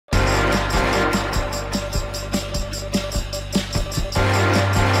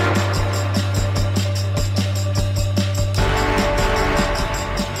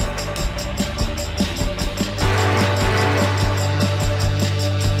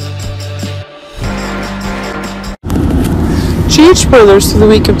Huge spoilers for the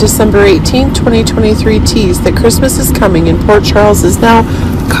week of December 18, 2023 tease that Christmas is coming and Port Charles is now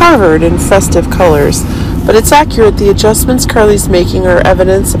covered in festive colors. But it's accurate, the adjustments Carly's making are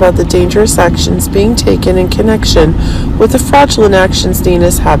evidence about the dangerous actions being taken in connection with the fraudulent actions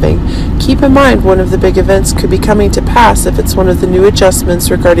Nina's having. Keep in mind, one of the big events could be coming to pass if it's one of the new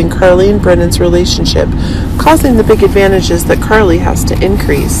adjustments regarding Carly and Brennan's relationship, causing the big advantages that Carly has to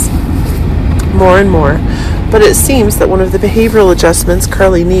increase more and more. But it seems that one of the behavioral adjustments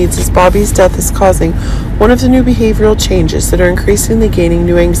Carly needs is Bobby's death is causing one of the new behavioral changes that are increasingly gaining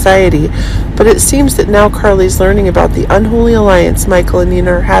new anxiety. But it seems that now Carly's learning about the unholy alliance Michael and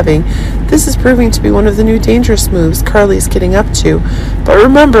Nina are having. This is proving to be one of the new dangerous moves Carly's getting up to. But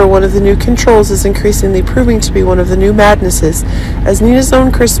remember, one of the new controls is increasingly proving to be one of the new madnesses, as Nina's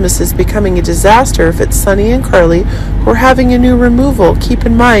own Christmas is becoming a disaster if it's Sonny and Carly who are having a new removal. Keep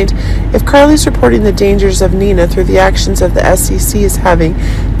in mind, if Carly's reporting the dangers of Nina through the actions of the SEC is having,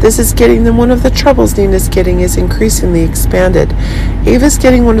 this is getting them one of the troubles Nina's getting is increasingly expanded. Ava's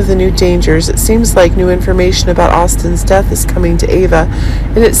getting one of the new dangers. It seems like new information about Austin's death is coming to Ava,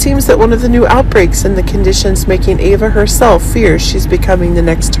 and it seems that one of the new outbreaks in the conditions making Ava herself fears she's becoming the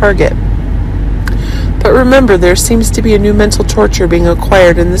next target. But remember, there seems to be a new mental torture being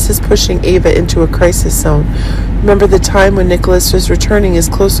acquired, and this is pushing Ava into a crisis zone. Remember, the time when Nicholas is returning is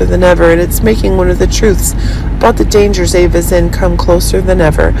closer than ever, and it's making one of the truths about the dangers Ava's in come closer than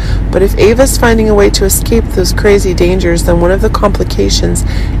ever. But if Ava's finding a way to escape those crazy dangers, then one of the complications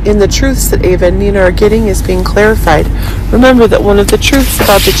in the truths that Ava and Nina are getting is being clarified. Remember that one of the truths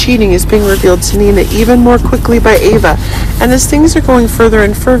about the cheating is being revealed to Nina even more quickly by Ava, and as things are going further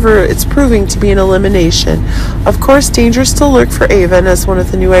and further, it's proving to be an elimination. Of course, dangers still lurk for Ava, and as one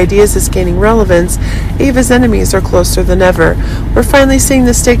of the new ideas is gaining relevance, Ava's enemies are closer than ever. We're finally seeing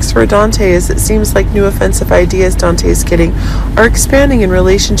the stakes for Dante, as it seems like new offensive ideas Dante is getting are expanding in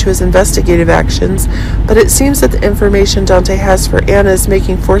relation to his investigative actions, but it seems that the information Dante has for Anna is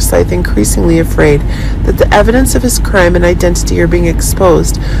making Forsyth increasingly afraid that the evidence of his crime and identity are being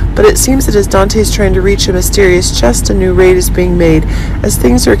exposed. But it seems that as Dante is trying to reach a mysterious chest, a new raid is being made, as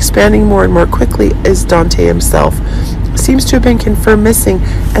things are expanding more and more quickly as Dante himself seems to have been confirmed missing,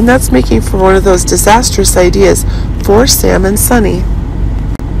 and that's making for one of those disastrous ideas for Sam and Sonny.